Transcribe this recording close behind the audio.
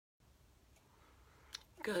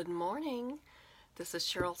Good morning. This is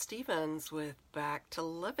Cheryl Stevens with Back to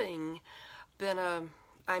Living.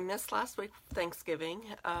 I missed last week Thanksgiving.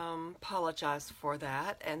 Apologize for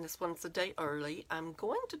that. And this one's a day early. I'm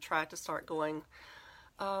going to try to start going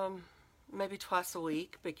maybe twice a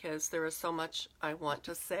week because there is so much I want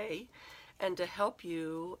to say, and to help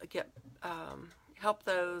you help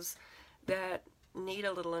those that need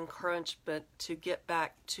a little encouragement to get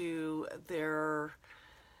back to their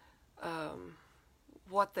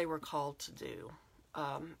what they were called to do.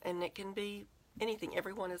 And it can be anything.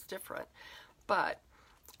 Everyone is different. But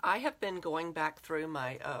I have been going back through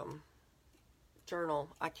my journal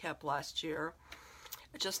I kept last year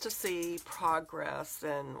just to see progress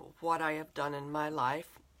and what I have done in my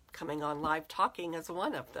life. Coming on live talking is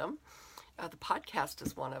one of them. The podcast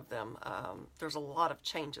is one of them. There's a lot of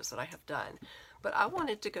changes that I have done. But I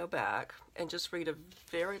wanted to go back and just read a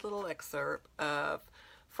very little excerpt of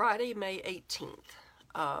Friday, May 18th.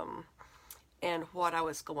 And what I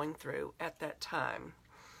was going through at that time.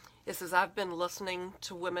 It says, I've been listening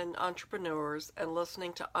to women entrepreneurs and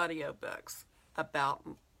listening to audiobooks about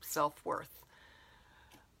self-worth.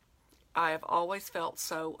 I have always felt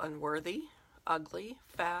so unworthy, ugly,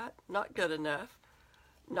 fat, not good enough,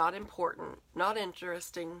 not important, not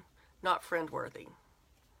interesting, not friend-worthy.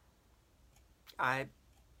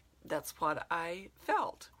 That's what I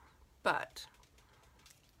felt. But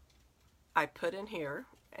I put in here,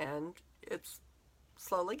 and it's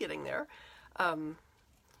slowly getting there. It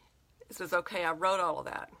says, okay, I wrote all of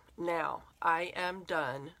that. Now, I am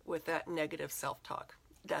done with that negative self-talk.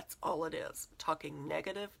 That's all it is, talking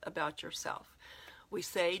negative about yourself. We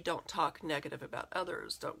say don't talk negative about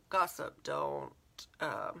others, don't gossip, don't,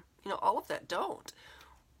 all of that, don't.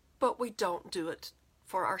 But we don't do it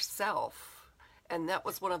for ourselves. And that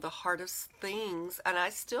was one of the hardest things, and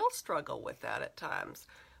I still struggle with that at times.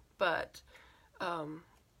 But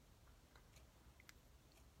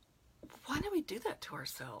why do we do that to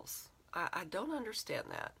ourselves? I don't understand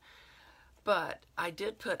that. But I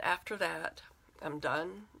did put after that, I'm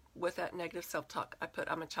done with that negative self-talk. I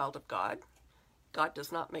put, I'm a child of God. God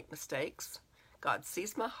does not make mistakes. God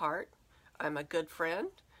sees my heart. I'm a good friend.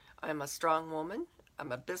 I'm a strong woman.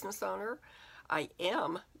 I'm a business owner. I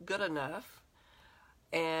am good enough.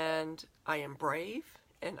 And I am brave.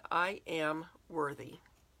 And I am worthy.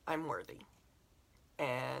 I'm worthy.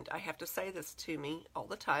 And I have to say this to me all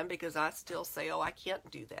the time because I still say, oh, I can't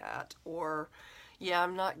do that. Or, yeah,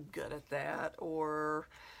 I'm not good at that. Or,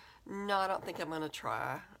 no, I don't think I'm going to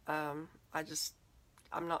try. I'm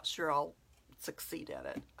not sure I'll succeed at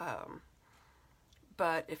it.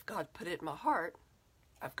 But if God put it in my heart,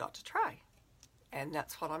 I've got to try. And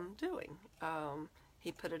that's what I'm doing.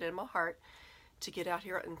 He put it in my heart to get out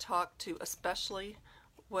here and talk to especially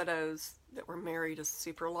widows that were married a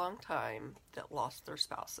super long time that lost their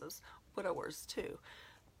spouses, widowers too.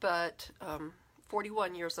 But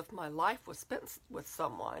 41 years of my life was spent with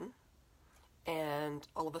someone, and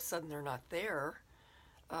all of a sudden they're not there.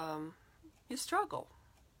 You struggle.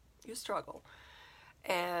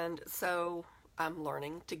 And so I'm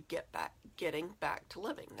learning to getting back to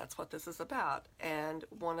living. That's what this is about. And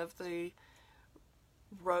one of the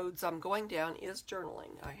roads I'm going down is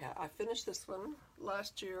journaling. I finished this one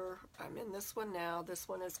last year. I'm in this one now. This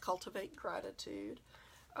one is Cultivate Gratitude.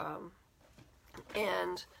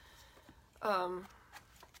 And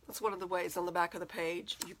it's one of the ways on the back of the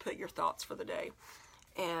page you put your thoughts for the day.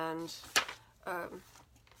 And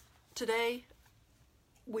today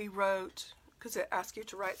we wrote, because it asks you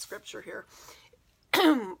to write scripture here,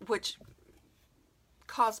 which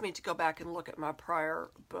caused me to go back and look at my prior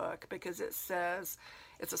book because it says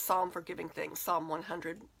it's a psalm for giving things. Psalm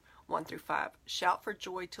 101 through 5. Shout for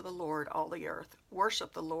joy to the Lord, all the earth.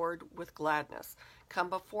 Worship the Lord with gladness. Come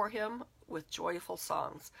before him with joyful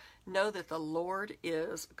songs. Know that the Lord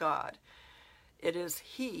is God. It is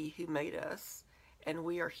he who made us, and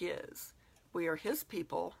we are his. We are his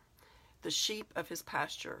people, the sheep of his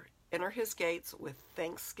pasture. Enter his gates with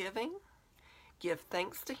thanksgiving. Give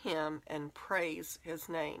thanks to him and praise his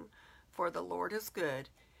name. For the Lord is good,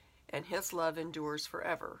 and his love endures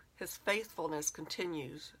forever. His faithfulness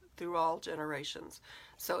continues through all generations.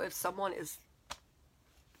 So if someone is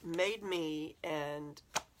made me, and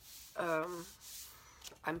I'm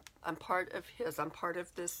part of his, I'm part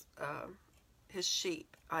of this, his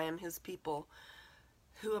sheep, I am his people,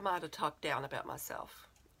 who am I to talk down about myself?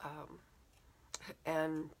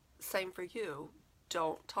 And same for you.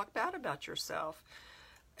 Don't talk bad about yourself.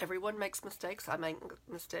 Everyone makes mistakes. I make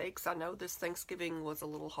mistakes. I know this Thanksgiving was a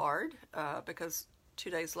little hard because 2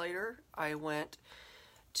 days later I went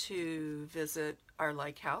to visit our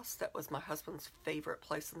lake house. That was my husband's favorite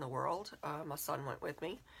place in the world. My son went with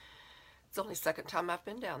me. It's the only second time I've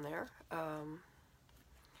been down there.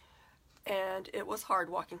 And it was hard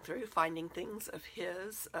walking through, finding things of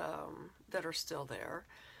his that are still there.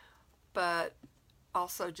 But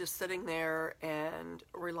also just sitting there and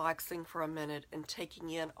relaxing for a minute and taking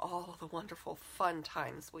in all the wonderful fun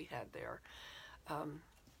times we had there.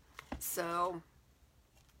 So,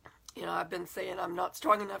 I've been saying I'm not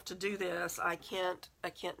strong enough to do this. I can't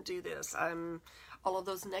do this. All of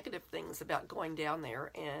those negative things about going down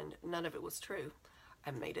there, and none of it was true.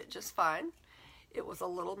 I made it just fine. It was a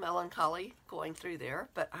little melancholy going through there,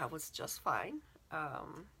 but I was just fine.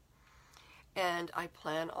 And I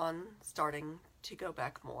plan on starting to go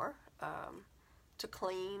back more, to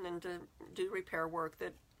clean and to do repair work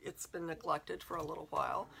that it's been neglected for a little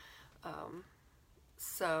while.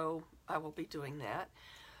 So I will be doing that.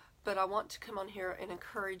 But I want to come on here and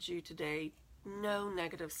encourage you today, no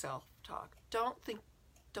negative self-talk.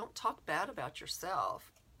 Don't talk bad about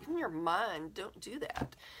yourself. In your mind, don't do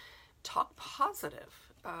that. Talk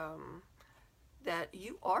positive, that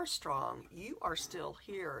you are strong, you are still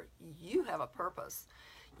here, you have a purpose.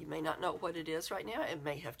 You may not know what it is right now, it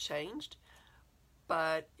may have changed,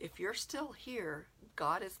 but if you're still here,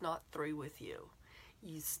 God is not through with you.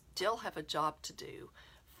 You still have a job to do.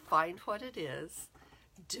 Find what it is,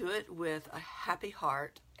 do it with a happy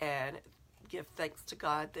heart, and give thanks to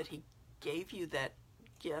God that He gave you that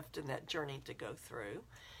gift and that journey to go through.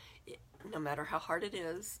 No matter how hard it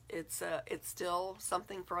is, it's still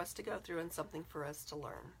something for us to go through and something for us to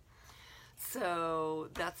learn. So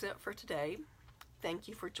that's it for today. Thank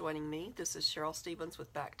you for joining me. This is Cheryl Stevens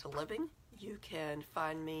with Back to Living. You can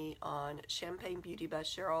find me on Champagne Beauty by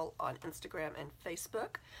Cheryl on Instagram and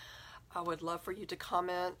Facebook. I would love for you to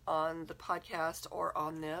comment on the podcast or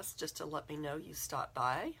on this, just to let me know you stopped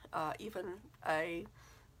by. Even a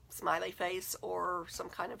smiley face or some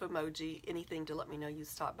kind of emoji, anything to let me know you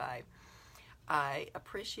stopped by. I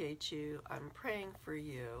appreciate you. I'm praying for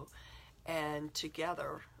you. And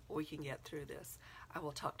together we can get through this. I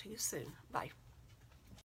will talk to you soon. Bye.